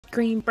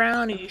cream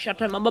brownie,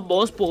 shut up, my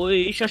boss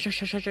boy, shut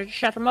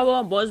up,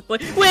 my boss boy.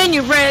 When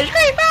you're ready,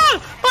 scream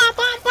out, bang,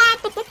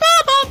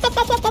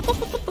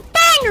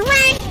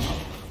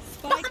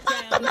 Spike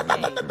down.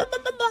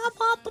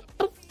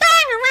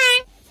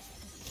 bang.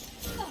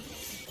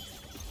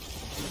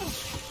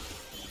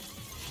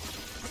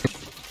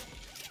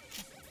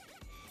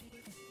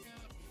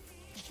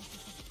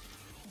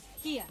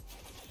 Here.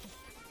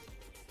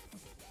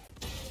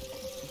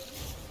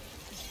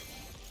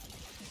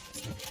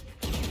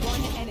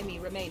 One enemy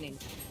remaining.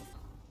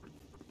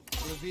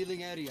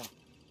 Revealing area.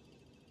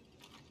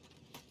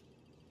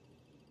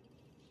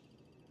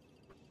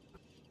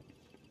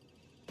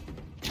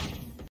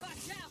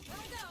 Watch out!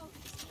 Oh no!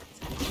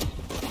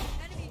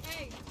 Enemy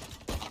A.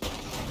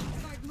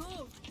 Start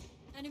move.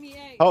 Enemy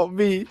A. Help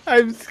me!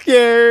 I'm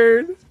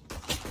scared!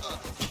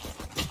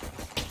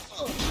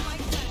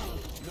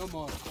 No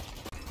more.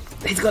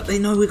 They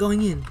know we're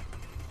going in.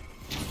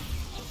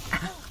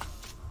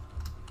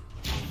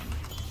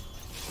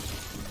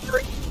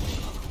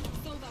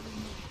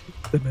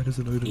 The man is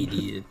an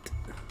idiot.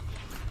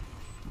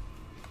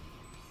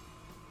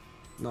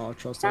 No, I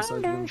trust us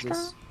as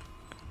this.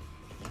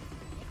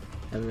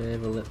 Have I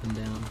ever let them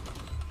down?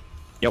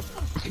 Yep.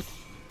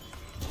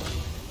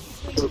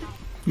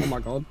 Oh my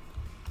god.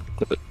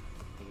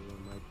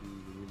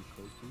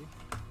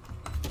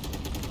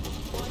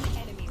 One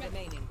enemy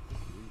remaining.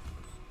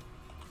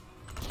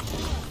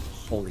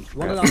 Holy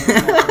What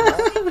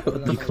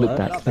crap. You clip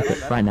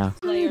that right now.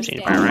 Player See,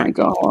 standing. Oh my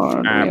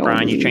god.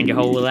 Brian, you change your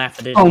whole life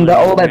for this. Oh, the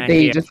all that Right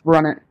B, here. just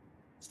run it.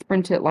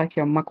 Sprint it like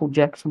you're Michael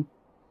Jackson.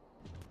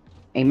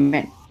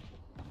 Amen.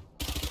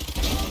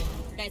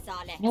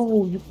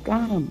 Oh, you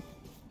got him.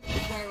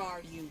 Where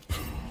are you?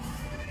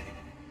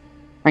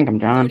 Frank, I'm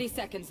John. 30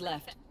 seconds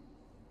left.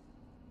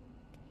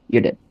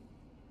 You're dead.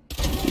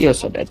 You're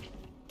so dead.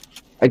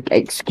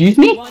 Excuse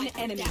me? One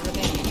enemy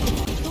remaining.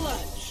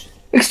 Clutch.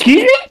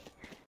 Excuse me?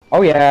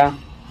 Oh yeah.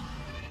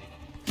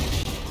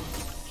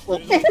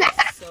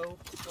 So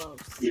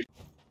close.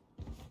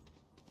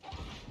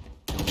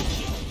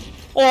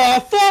 Oh,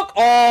 fuck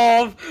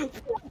off!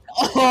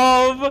 Fuck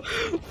off!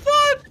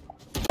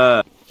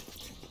 Fuck!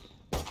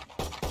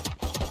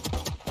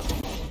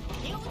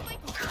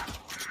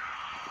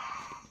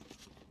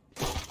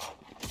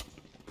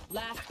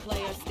 Last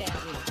player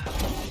standing.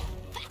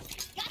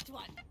 Got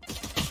one.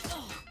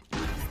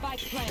 Spike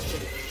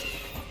planted.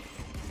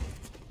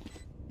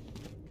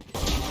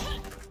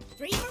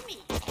 Three for me.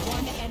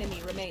 One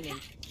enemy remaining.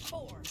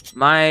 Four.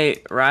 My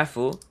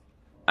rifle,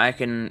 I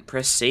can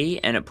press C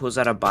and it pulls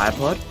out a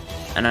bipod,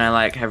 and I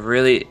like have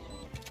really.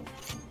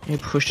 I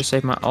push to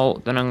save my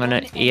ult, then I'm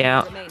gonna E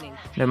out. Remaining.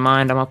 Never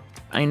mind, I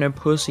ain't no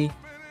pussy.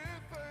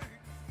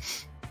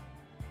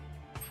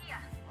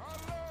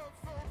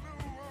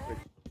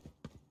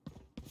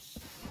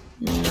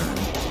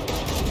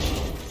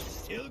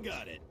 Still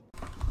got it.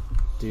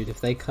 Dude,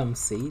 if they come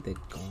see, they're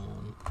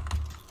gone.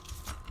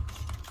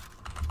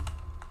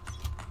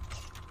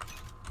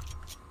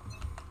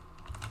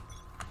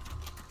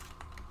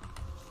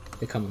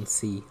 They come and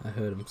see. I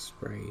heard them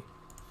spray.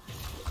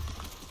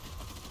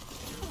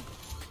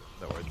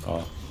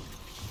 Oh.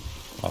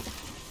 Oh.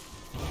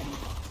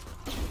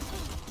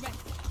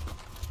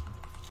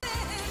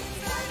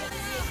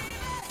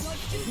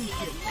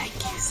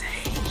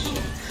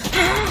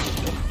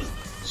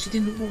 She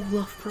didn't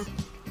wall off, bro.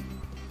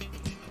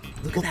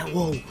 Look at that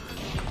wall.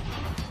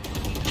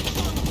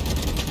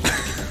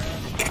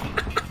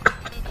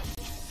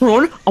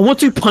 Ron, I want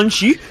to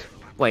punch you.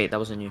 Wait, that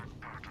wasn't you.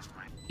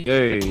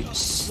 Yo,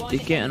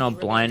 stick it and I'll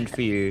blind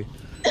for you.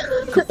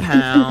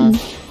 Kapow.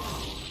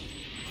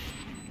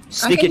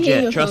 Stick it,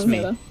 Jet, trust me.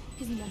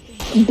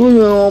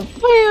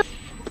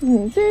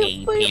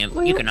 Hey, pimp,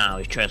 you can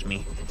always trust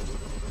me.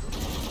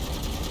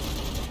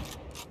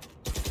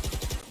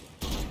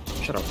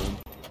 Shut up, Ron.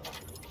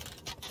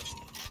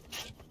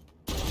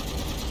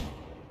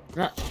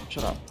 Nah,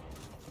 shut up.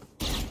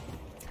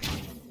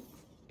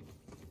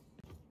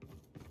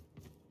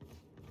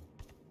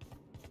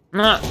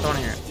 Nah, don't wanna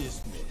hear it.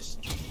 Dismissed.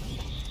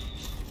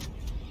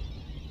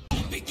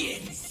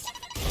 Begins.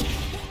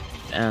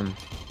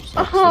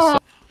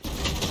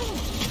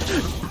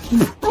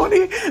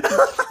 Ronnie!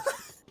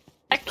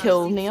 That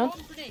kill, Neon.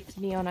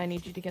 Neon, I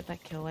need you to get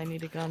that kill. I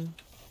need a gun.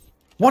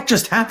 What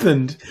just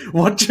happened?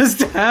 What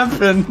just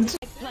happened?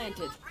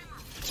 Planted.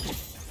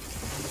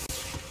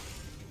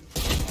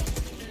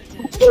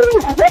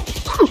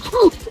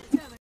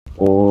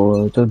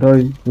 Oh,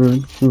 today,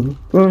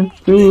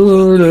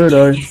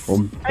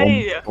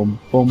 Hey. bum,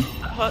 bum.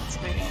 That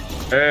hurts me.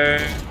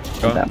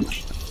 Go. That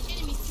much.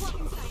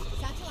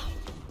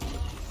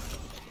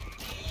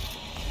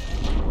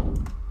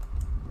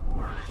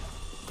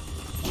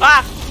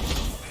 Ah!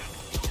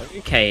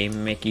 Okay,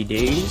 Mickey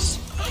D's.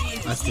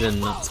 I did a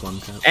nuts one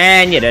tap.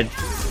 And you did.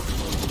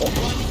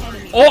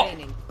 Enemy Oh!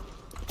 remaining.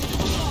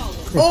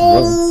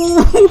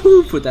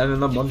 Oh! Put that in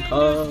the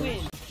montage.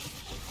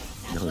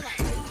 Win.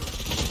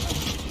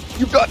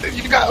 You got it!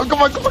 You got it!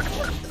 Come on, come on,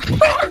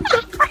 come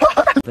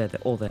on! They're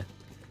all there.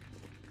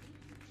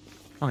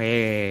 Oh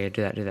yeah,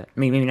 do that.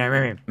 Me,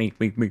 no, me.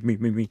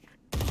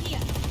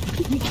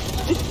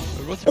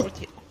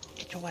 Rotate.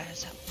 Get your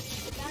ass out.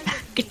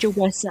 Get your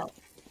ass out.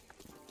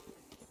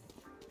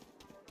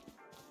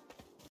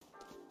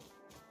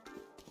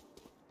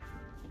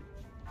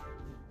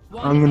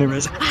 I'm gonna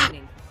risk.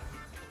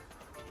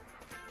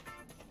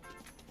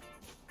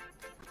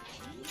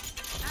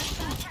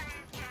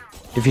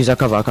 Diffuse, I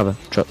cover.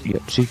 Yeah,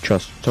 see,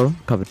 trust. Total,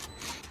 covered.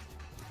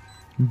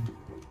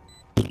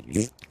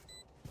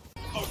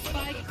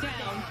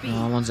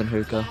 Oh, one's in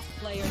hookah.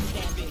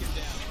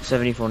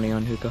 74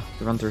 neon hookah.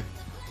 Run through.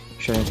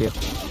 Show him to you.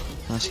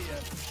 Nice.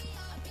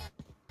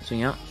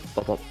 Swing out.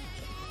 Pop.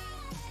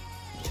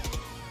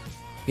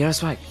 You know,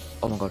 spike.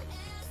 Oh my god.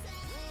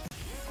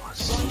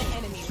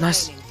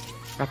 Nice.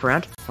 Wrap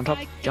around. On top.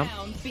 Jump.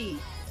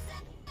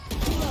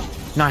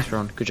 Nice,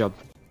 Ron. Good job.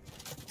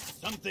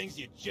 Some things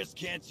you just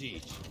can't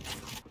teach.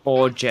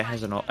 Oh, Jet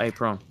has an ult. Hey,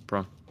 Prawn.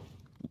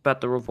 About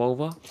the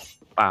revolver.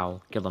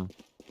 Wow. Kill him.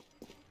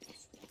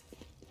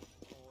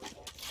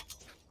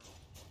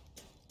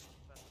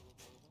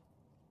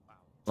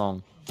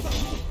 Long.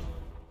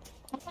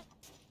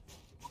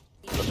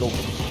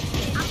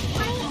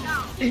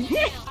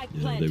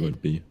 Yeah, they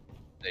would be.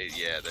 They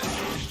You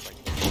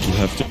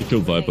have to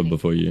kill Viper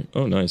before you.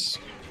 Oh, nice.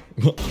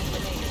 Spike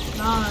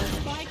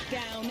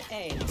down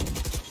A.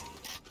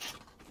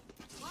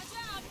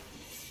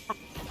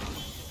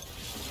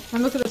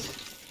 And look at this.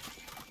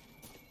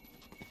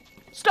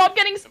 Stop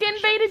getting skin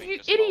baited, you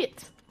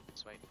idiot!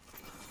 Sweet.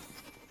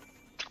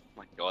 Oh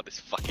my god, this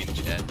fucking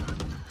jet.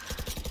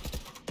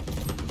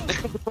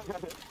 You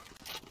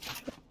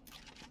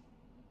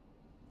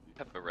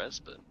have a res,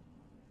 but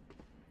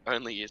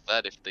only use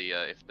that if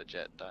the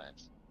jet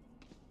dies.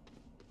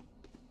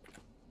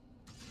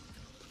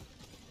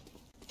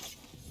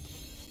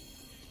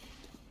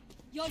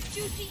 Your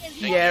duty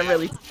is Yeah,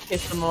 really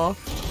piss them off.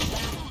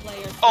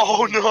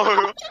 Oh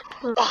no!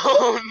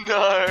 Oh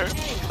no!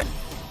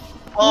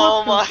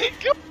 Oh my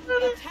god!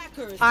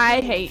 attackers.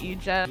 I hate you,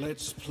 Jet.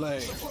 Let's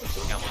play.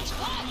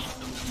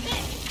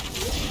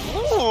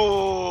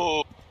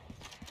 Ooh!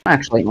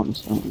 Actually, on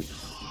some.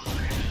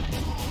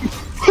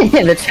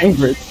 The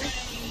chambers.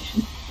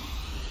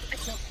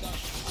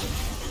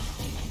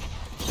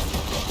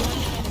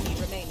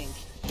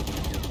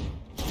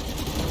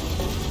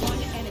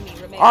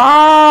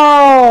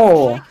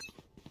 Oh!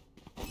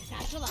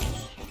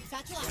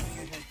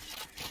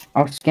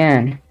 Oh,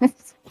 scan.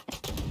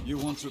 You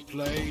want to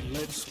play?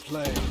 Let's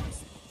play.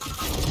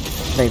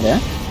 Stay there.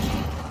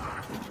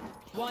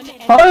 One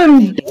enemy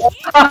Home!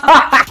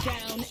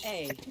 down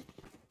A.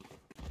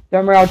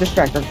 Don't worry, I'll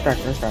distract.